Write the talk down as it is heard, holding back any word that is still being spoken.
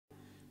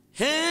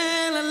We're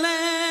really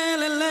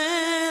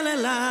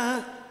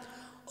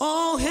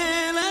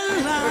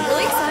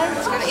excited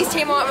to go to East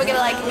Timor. We're going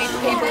to meet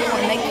people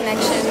and make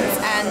connections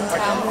and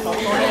go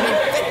on an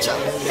adventure.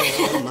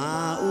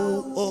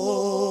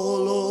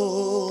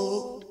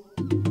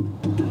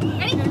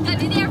 Ready? Go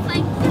do the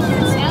airplane.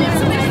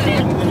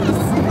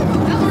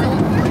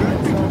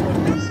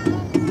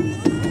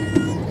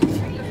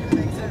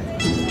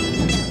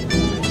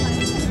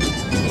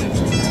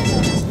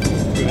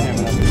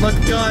 Look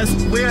guys,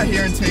 we are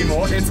here in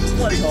Timor. It's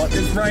bloody hot.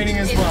 It's raining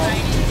as well.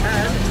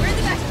 And we're in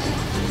the back.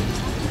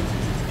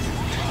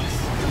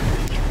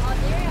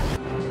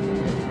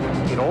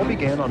 It all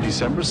began on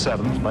December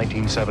 7th,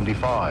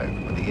 1975,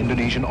 when the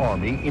Indonesian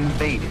army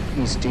invaded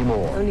East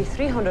Timor. Only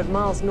 300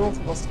 miles north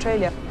of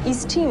Australia,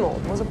 East Timor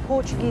was a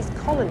Portuguese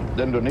colony.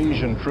 The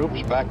Indonesian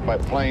troops, backed by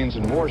planes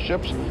and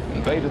warships,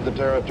 invaded the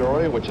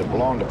territory which had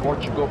belonged to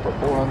Portugal for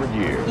 400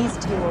 years.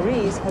 East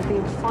Timorese have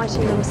been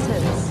fighting them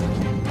since.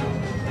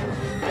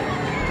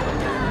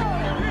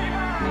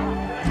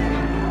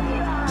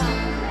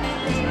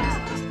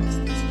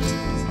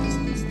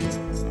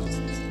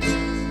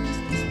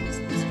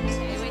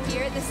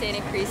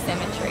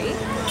 Cemetery,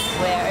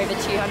 where over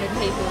 200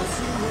 people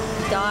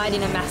died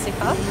in a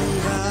massacre,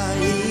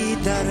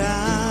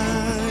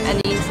 and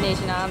the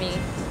Indonesian army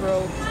were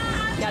all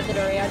gathered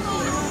around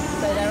here.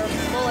 So they were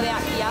all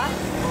about here,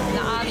 and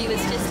the army was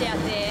just out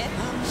there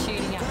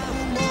shooting at them.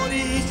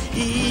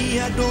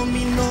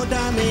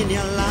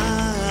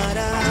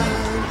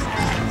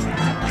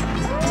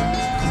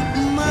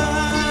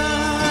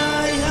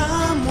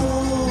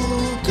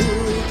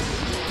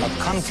 A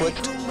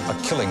conflict, a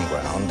killing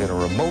ground in a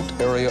remote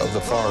area of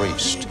the Far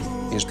East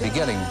is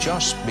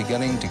just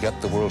beginning to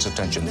get the world's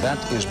attention. That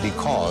is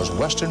because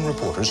Western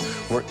reporters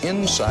were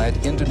inside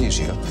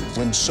Indonesia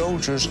when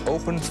soldiers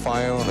opened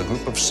fire on a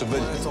group of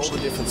civilians. It's all the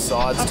different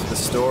sides to the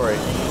story,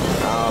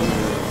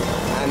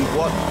 and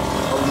what a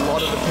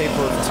lot of the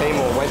people of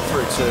Timor went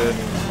through to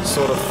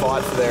sort of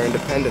fight for their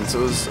independence. It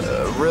was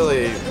a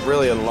really,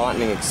 really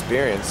enlightening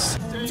experience.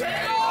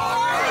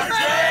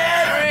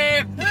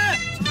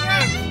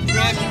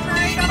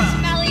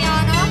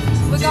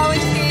 We're going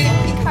to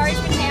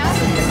Encouragement House.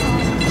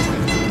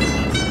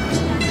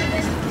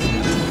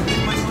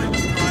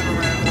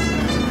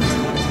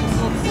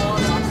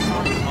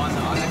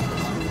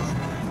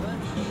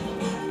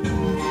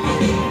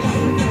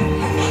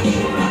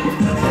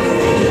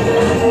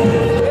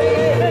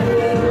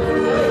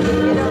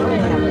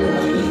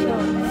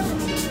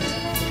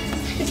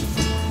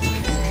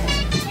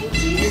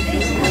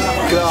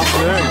 Good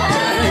afternoon.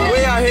 We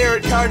are here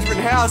at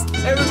Encouragement House.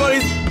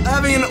 Everybody's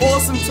having an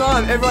awesome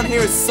time. Everyone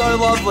here is so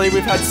lovely.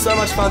 We've had so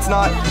much fun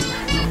tonight.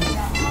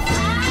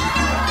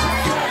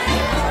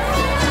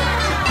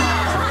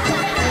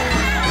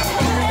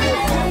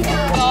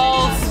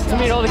 Goals to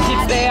meet all the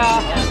kids there,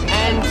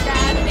 and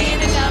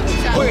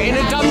we're in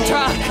a dump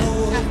truck.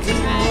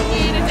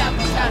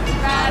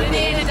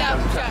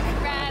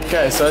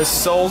 Okay, so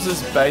Souls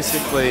is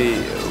basically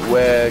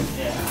where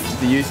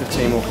the youth of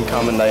Timor can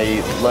come and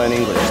they learn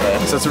English there.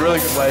 So it's a really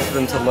good way for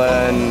them to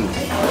learn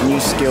new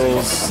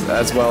skills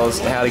as well as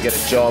how to get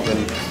a job,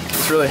 and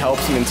this really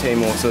helps them in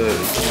Timor to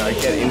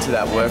get into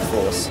that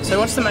workforce. So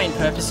what's the main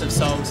purpose of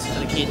Souls for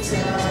the kids?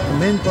 The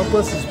main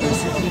purpose is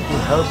basically to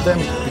help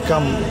them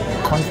become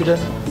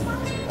confident,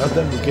 help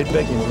them to get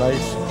back in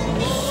life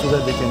so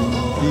that they can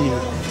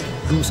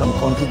do some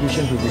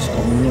contribution to this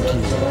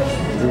community.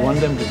 We want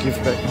them to give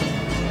back.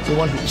 We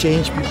want to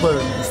change people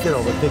instead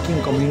of a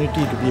taking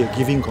community to be a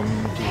giving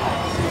community.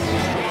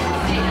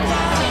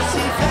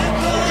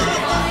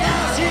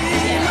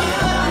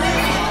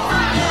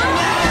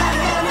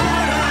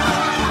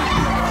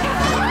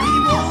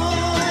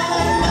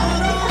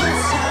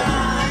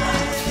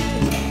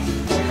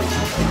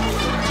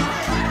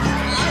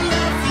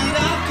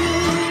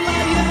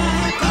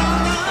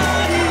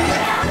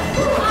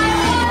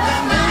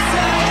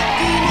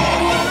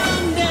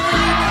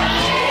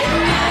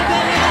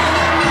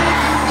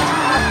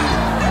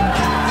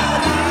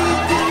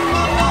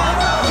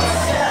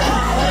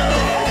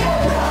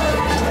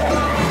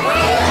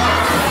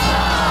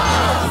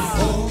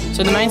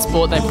 So the main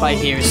sport they play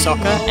here is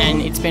soccer,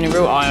 and it's been a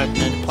real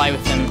eye-opener to play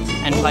with them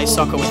and play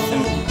soccer with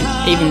them.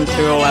 Even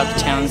through all our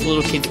towns,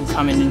 little kids will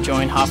come in and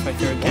join halfway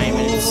through a game,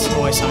 and it's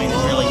always something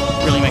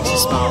that really makes you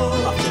smile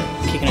after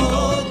kicking a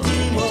goal.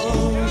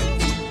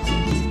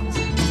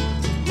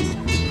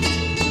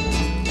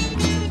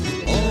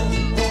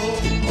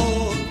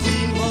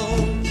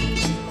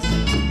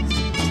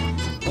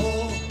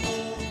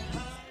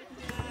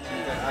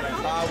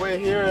 We're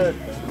here at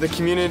the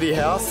community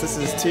house. This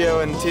is Tio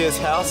and Tia's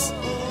house,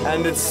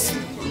 and it's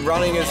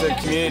running as a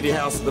community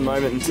house at the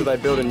moment until they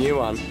build a new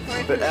one.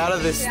 But out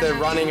of this, they're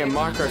running a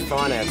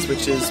microfinance,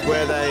 which is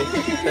where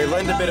they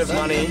lend a bit of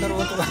money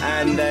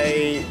and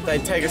they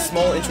take a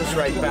small interest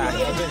rate back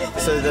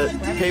so that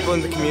people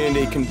in the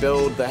community can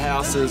build the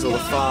houses or the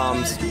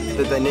farms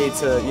that they need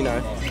to, you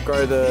know,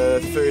 grow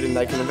the food, and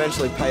they can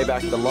eventually pay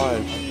back the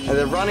loan. And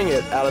they're running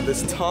it out of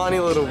this tiny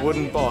little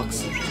wooden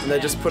box, and they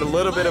just put a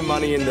little bit of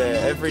money in there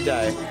every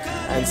day,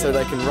 and so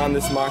they can run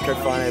this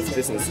microfinance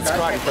business. It's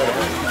quite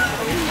incredible.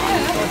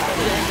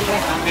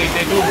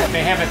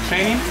 They have a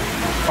training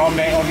from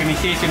the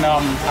organization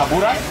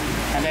Abura,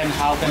 and then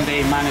how can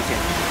they manage it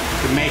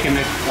to making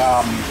it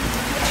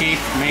cheap,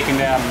 making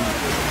the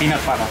peanut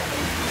butter.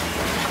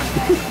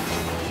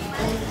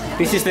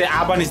 This is the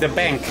Aban is the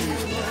bank.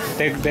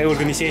 The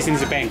organization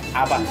is a bank.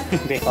 Aban.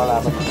 They call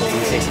Aban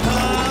organization.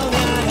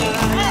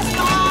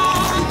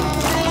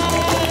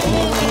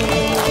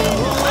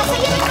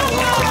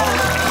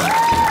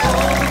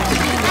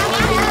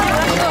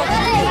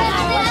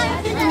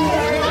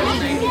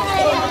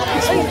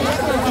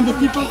 And the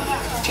people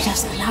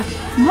just laugh.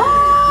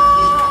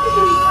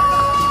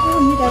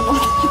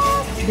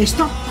 They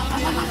stop.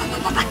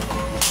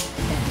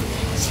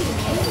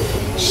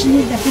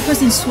 The people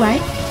in Swai,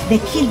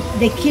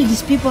 they kill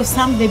these people.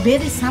 Some they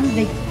bury, some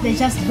they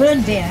just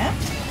burn there.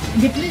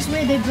 The place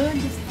where they burn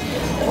this.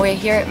 We're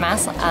here at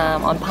Mass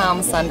on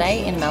Palm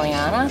Sunday in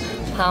Maliana.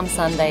 Palm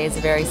Sunday is a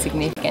very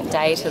significant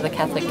day to the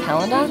Catholic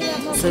calendar.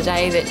 It's the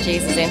day that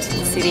Jesus entered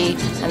the city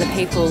and the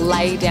people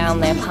lay down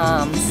their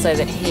palms so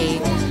that he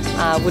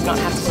would not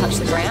have to touch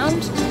the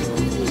ground.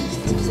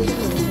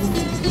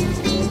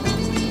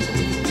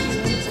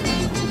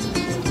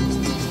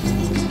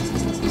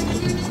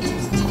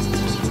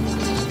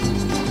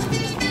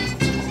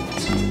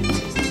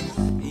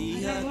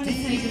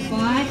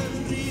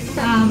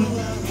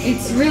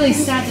 It's really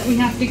sad that we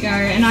have to go,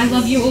 and I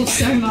love you all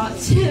so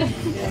much.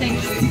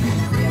 Thank you.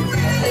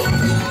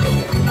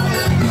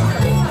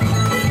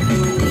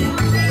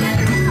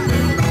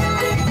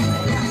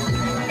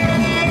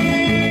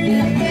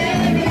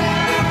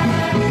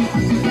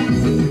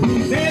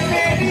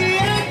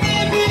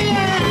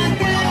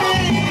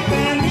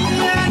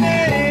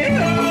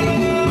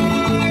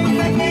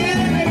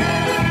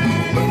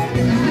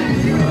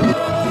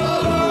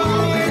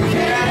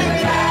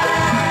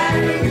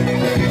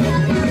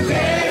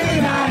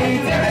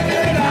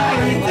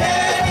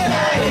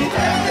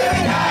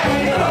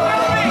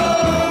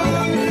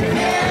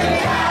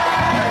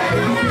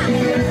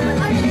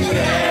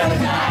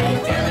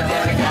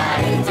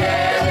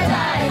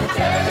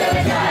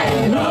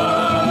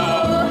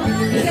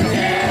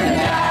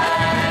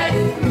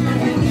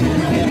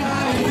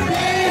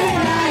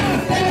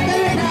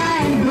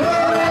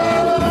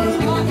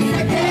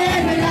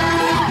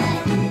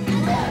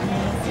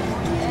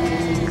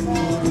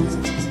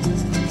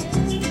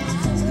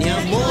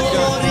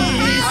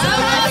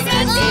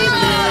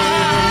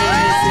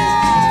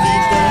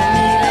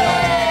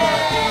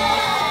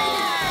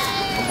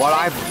 What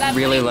I've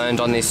really learned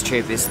on this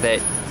trip is that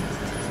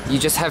you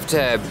just have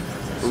to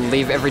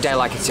live every day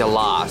like it's your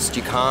last.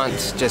 You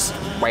can't just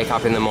wake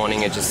up in the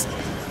morning and just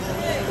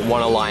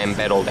want to lie in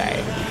bed all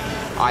day.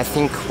 I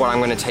think what I'm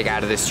going to take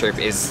out of this trip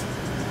is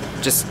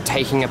just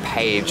taking a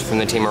page from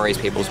the Timorese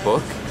people's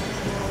book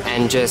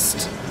and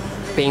just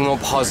being more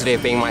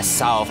positive, being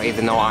myself,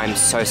 even though I'm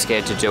so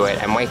scared to do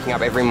it, and waking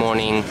up every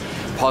morning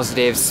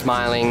positive,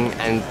 smiling,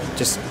 and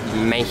just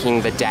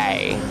making the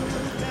day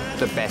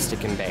the best it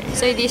can be.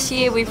 So this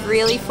year we've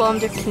really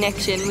formed a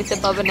connection with the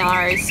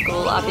Bobonaro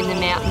school up in the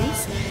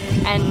mountains,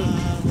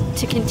 and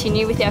to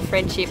continue with our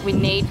friendship we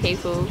need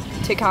people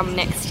to come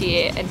next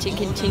year and to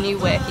continue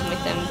working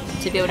with them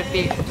to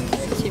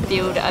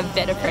build a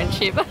better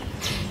friendship.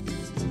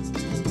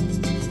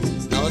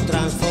 No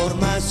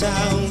transformas a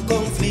un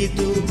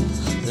conflicto,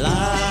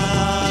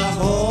 la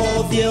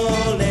obvio.